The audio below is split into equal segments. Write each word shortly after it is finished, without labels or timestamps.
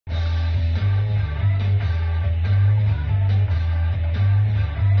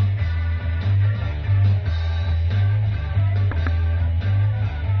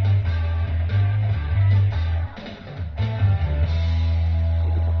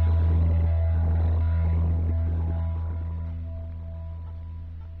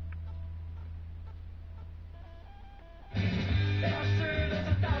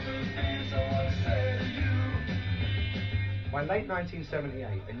late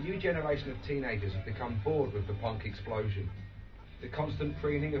 1978, a new generation of teenagers had become bored with the punk explosion. The constant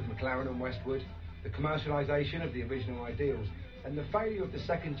preening of McLaren and Westwood, the commercialisation of the original ideals, and the failure of the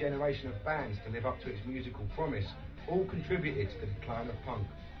second generation of bands to live up to its musical promise all contributed to the decline of punk.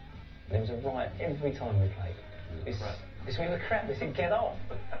 There was a riot every time we played. It's when the crap, they said, get off.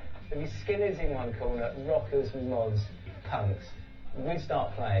 There'd be skinheads in one corner, rockers, mods, punks. We'd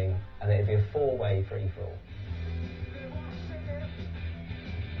start playing, and it'd be a four-way free-for-all.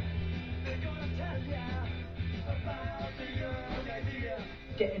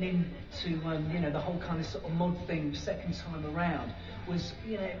 Getting into, you know, the whole kind of sort of mod thing second time around was,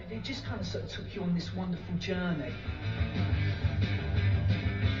 you know, it just kind of sort of took you on this wonderful journey.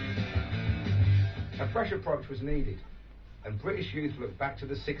 A fresh approach was needed, and British youth looked back to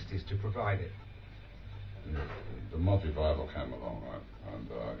the 60s to provide it. The mod revival came along, right, and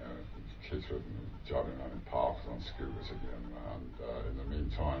kids were driving around in parks on scooters again, and in the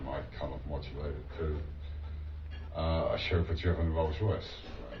meantime I'd kind of modulated too. A chauffeur-driven Rolls Royce,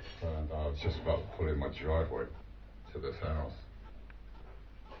 right? And I was just about to pull in my driveway to this house.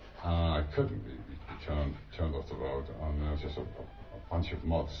 I couldn't be turned off the road, and there was just a bunch of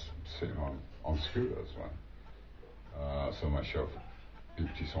mods sitting on scooters, right? So my chauffeur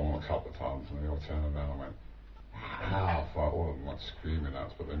beeped his horn a couple of times, and they all turned around and went, "Ow!" All of them went screaming at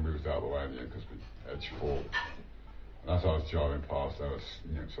us, but they moved out of the way in the end because we edged forward. And as I was driving past, they were,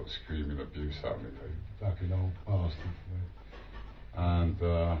 you know, sort of screaming abuse at me, "You fucking old bastard." And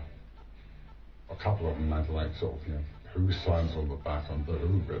a couple of them had like sort of, you know, Who signs on the back and the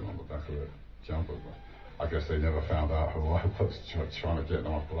Who written on the back of the jumper. But I guess they never found out who I was trying to get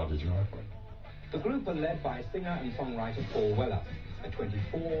them off bloody driveway. The group are led by singer and songwriter Paul Weller. At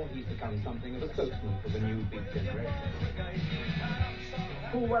 24, he's become something of a spokesman for the new big generation.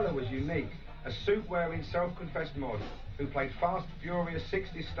 Paul Weller was unique, a suit-wearing, self-confessed mod who played fast, furious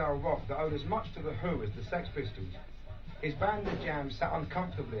 60s-style rock that owed as much to The Who as the Sex Pistols. His band The Jam sat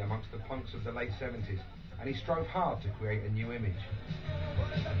uncomfortably amongst the punks of the late 70s, and he strove hard to create a new image.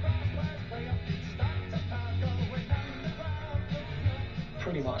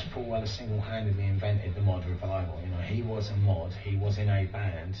 Pretty much Paul Weller single-handedly invented the mod revival. You know, he was a mod, he was in a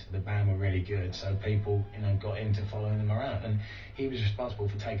band, the band were really good, so people, you know, got into following them around, and he was responsible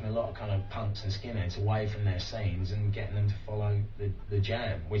for taking a lot of kind of punks and skinheads away from their scenes and getting them to follow the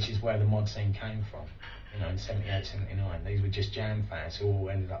Jam, which is where the mod scene came from. You know, in 78, 79, these were just Jam fans who all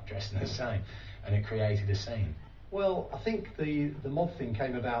ended up dressing the same, and it created a scene. Well, I think the mod thing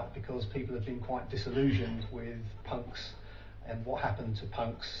came about because people had been quite disillusioned with punks and what happened to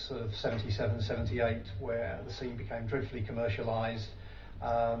punks sort of 77, 78, where the scene became dreadfully commercialised.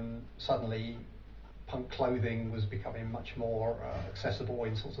 Suddenly, punk clothing was becoming much more accessible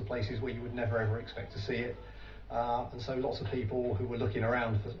in sorts of places where you would never ever expect to see it. And so lots of people who were looking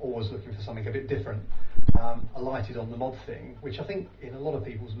around, always looking for something a bit different, alighted on the mod thing, which I think in a lot of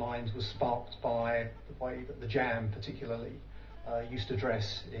people's minds was sparked by the way that the Jam particularly used to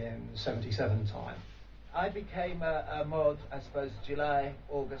dress in 77 time. I became a mod, I suppose, July,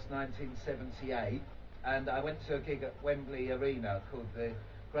 August 1978, and I went to a gig at Wembley Arena called the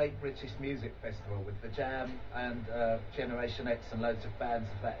Great British Music Festival with the Jam and Generation X and loads of bands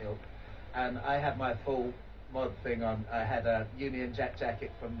of that ilk. And I had my full mod thing on. I had a Union Jack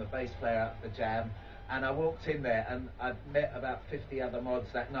jacket from the bass player at the Jam, and I walked in there and I'd met about 50 other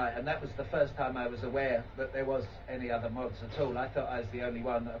mods that night, and that was the first time I was aware that there was any other mods at all. I thought I was the only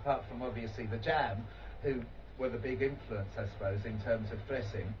one, apart from obviously the Jam, who were the big influence, I suppose, in terms of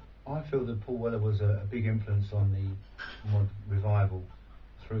dressing. I feel that Paul Weller was a big influence on the mod revival,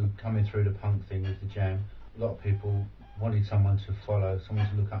 coming through the punk thing with the Jam. A lot of people wanted someone to follow, someone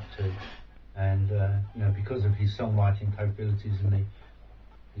to look up to, and you know, because of his songwriting capabilities and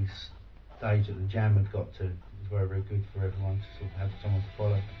the stage that the Jam had got to, it was very, very good for everyone to sort of have someone to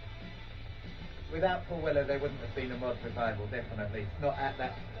follow. Without Paul Weller, there wouldn't have been a mod revival, definitely. Not at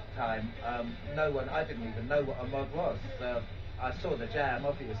that time. No one, I didn't even know what a mod was. I saw the Jam,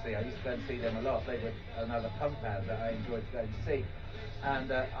 obviously. I used to go and see them a lot. They were another punk band that I enjoyed going to see.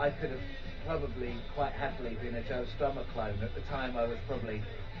 And I could have probably quite happily been a Joe Strummer clone. At the time, I was probably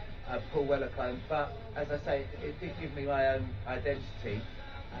a Paul Weller clone. But, as I say, it did give me my own identity.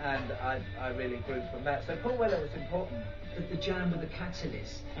 And I really grew from that. So Paul Weller was important. The Jam were the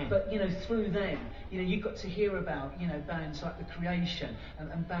catalyst, but you know, through them, you know, you got to hear about, you know, bands like The Creation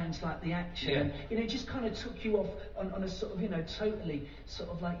and bands like The Action, and you know, it just kind of took you off on a sort of, you know, totally sort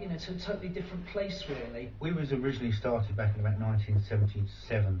of like, you know, to a totally different place really. We was originally started back in about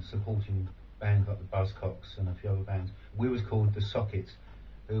 1977 supporting bands like the Buzzcocks and a few other bands. We was called the Sockets,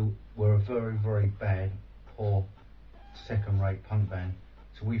 who were a very, very bad, poor second-rate punk band.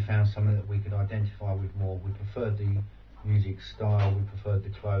 So we found something that we could identify with more. We preferred the music style, we preferred the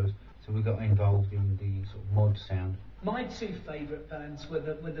clothes, so we got involved in the sort of mod sound. My two favourite bands were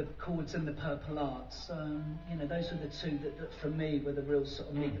the Chords and the Purple Arts. You know, those were the two that for me were the real sort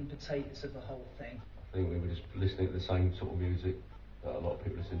of meat and potatoes of the whole thing. I think we were just listening to the same sort of music that a lot of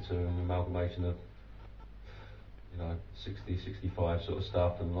people listen to, an amalgamation of, you know, 60, 65 sort of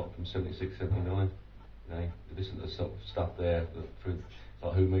stuff, and a lot from 76, 79. You know, you listen to the sort of stuff there,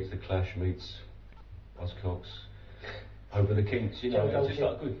 like Who Meets the Clash meets Buzzcocks, Over the Kinks, you know, it's just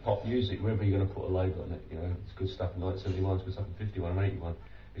like good pop music, wherever you're going to put a label on it, you know, it's good stuff in 1971, it's good stuff in 51 and 81.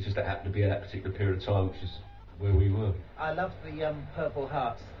 It's just that happened to be at that particular period of time, which is where we were. I love the Purple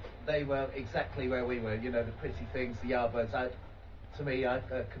Hearts. They were exactly where we were, you know, the Pretty Things, the Yardbirds. To me, I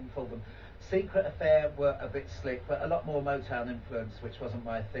couldn't fault them. Secret Affair were a bit slick, but a lot more Motown influence, which wasn't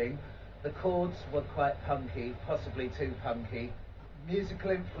my thing. The Chords were quite punky, possibly too punky. Musical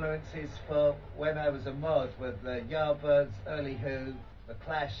influences for when I was a mod were the Yardbirds, early Who, the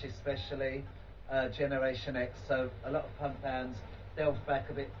Clash especially, Generation X, so a lot of punk bands. Delved back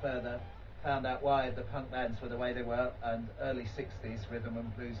a bit further, found out why the punk bands were the way they were, and early 60s rhythm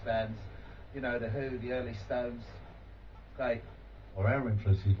and blues bands, you know, the Who, the early Stones, great. Or our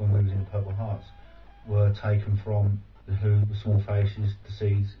influences when we was in Purple Hearts were taken from the Who, the Small Faces, the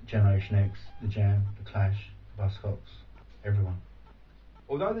Seeds, Generation X, the Jam, the Clash, the Buzzcocks, everyone.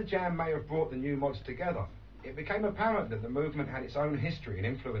 Although the Jam may have brought the new mods together, it became apparent that the movement had its own history and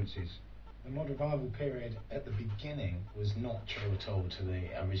influences. The mod revival period at the beginning was not true at all to the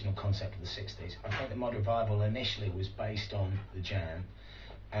original concept of the 60s. I think the mod revival initially was based on the Jam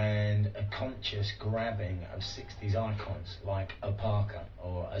and a conscious grabbing of 60s icons like a Parker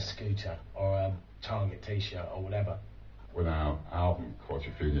or a Scooter or a Target t-shirt or whatever. When our album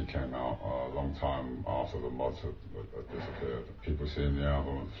Quadrophenia came out, a long time after the mods had disappeared, people seeing the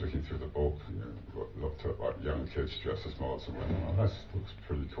album and flicking through the book, you know, looked at like young kids dressed as mods and went, oh, that looks a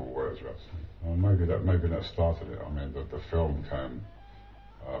pretty cool way of dressing. Maybe that started it. I mean, the film came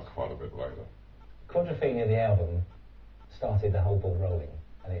quite a bit later. Quadrophenia, the album, started the whole ball rolling,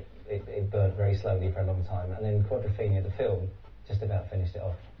 and it burnt very slowly for a long time, and then Quadrophenia, the film, just about finished it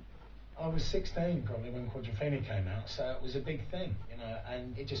off. I was 16 probably when Quadrophenia came out, so it was a big thing, you know,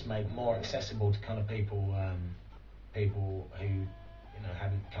 and it just made more accessible to kind of people who, you know,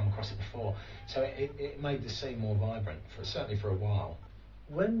 hadn't come across it before. So it made the scene more vibrant, certainly for a while.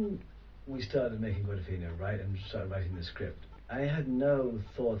 When we started making Quadrophenia, right, and started writing the script, I had no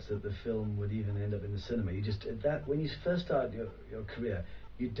thoughts that the film would even end up in the cinema. You just, when you first start your career,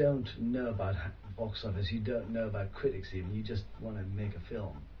 you don't know about box office, you don't know about critics even, you just want to make a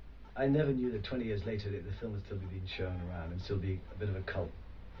film. I never knew that 20 years later that the film would still be being shown around and still be a bit of a cult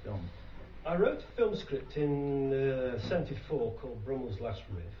film. I wrote a film script in '74 called Brummel's Last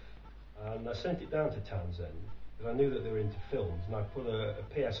Riff, and I sent it down to Townsend because I knew that they were into films, and I put a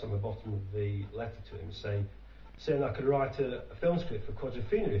PS on the bottom of the letter to him saying I could write a film script for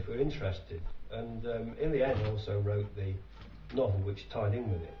Quadrophenia if we were interested. And in the end I also wrote the novel which tied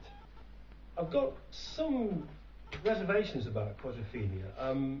in with it. I've got some reservations about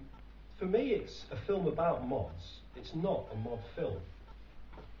Quadrophenia. For me, it's a film about mods. It's not a mod film.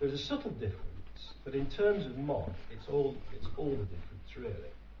 There's a subtle difference, but in terms of mod, it's all the difference,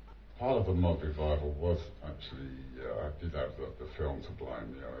 really. Part of the mod revival was actually, I did have the film to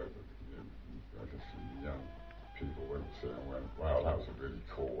blame. You know, I guess the young people went to it and went, wow, that was a really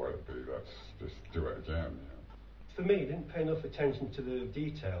cool way to be. Let's just do it again. You know. For me, it didn't pay enough attention to the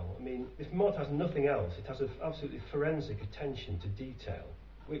detail. I mean, if mod has nothing else, it has an absolutely forensic attention to detail,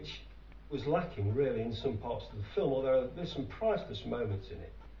 which was lacking really in some parts of the film, although there's some priceless moments in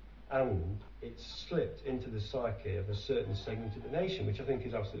it, and it's slipped into the psyche of a certain segment of the nation, which I think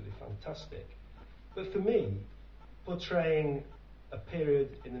is absolutely fantastic. But for me, portraying a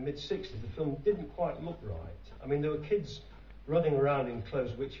period in the mid-60s, the film didn't quite look right. I mean, there were kids running around in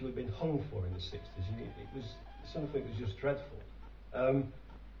clothes which you had been hung for in the 60s, and it was something that was just dreadful.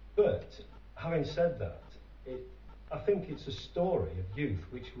 But having said that, I think it's a story of youth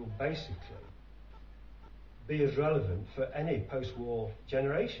which will basically be as relevant for any post-war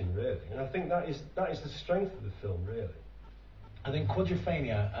generation, really. And I think that is the strength of the film, really. I think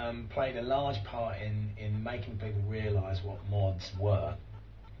Quadrophenia played a large part in making people realise what mods were.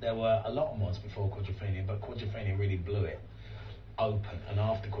 There were a lot of mods before Quadrophenia, but Quadrophenia really blew it open. And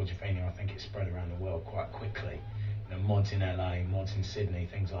after Quadrophenia, I think it spread around the world quite quickly. You know, mods in LA, mods in Sydney,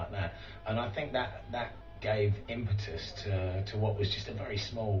 things like that. And I think that gave impetus to what was just a very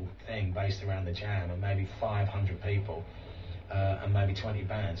small thing based around the Jam and maybe 500 people and maybe 20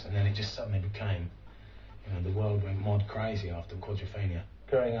 bands, and then it just suddenly became, You know, the world went mod crazy after Quadrophenia.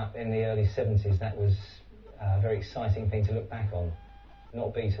 Growing up in the early 70s, that was a very exciting thing to look back on.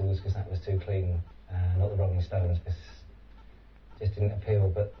 Not Beatles, because that was too clean, not the Rolling Stones, because it just didn't appeal,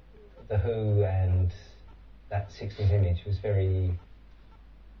 but The Who and that 60s image was very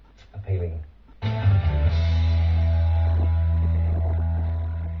appealing.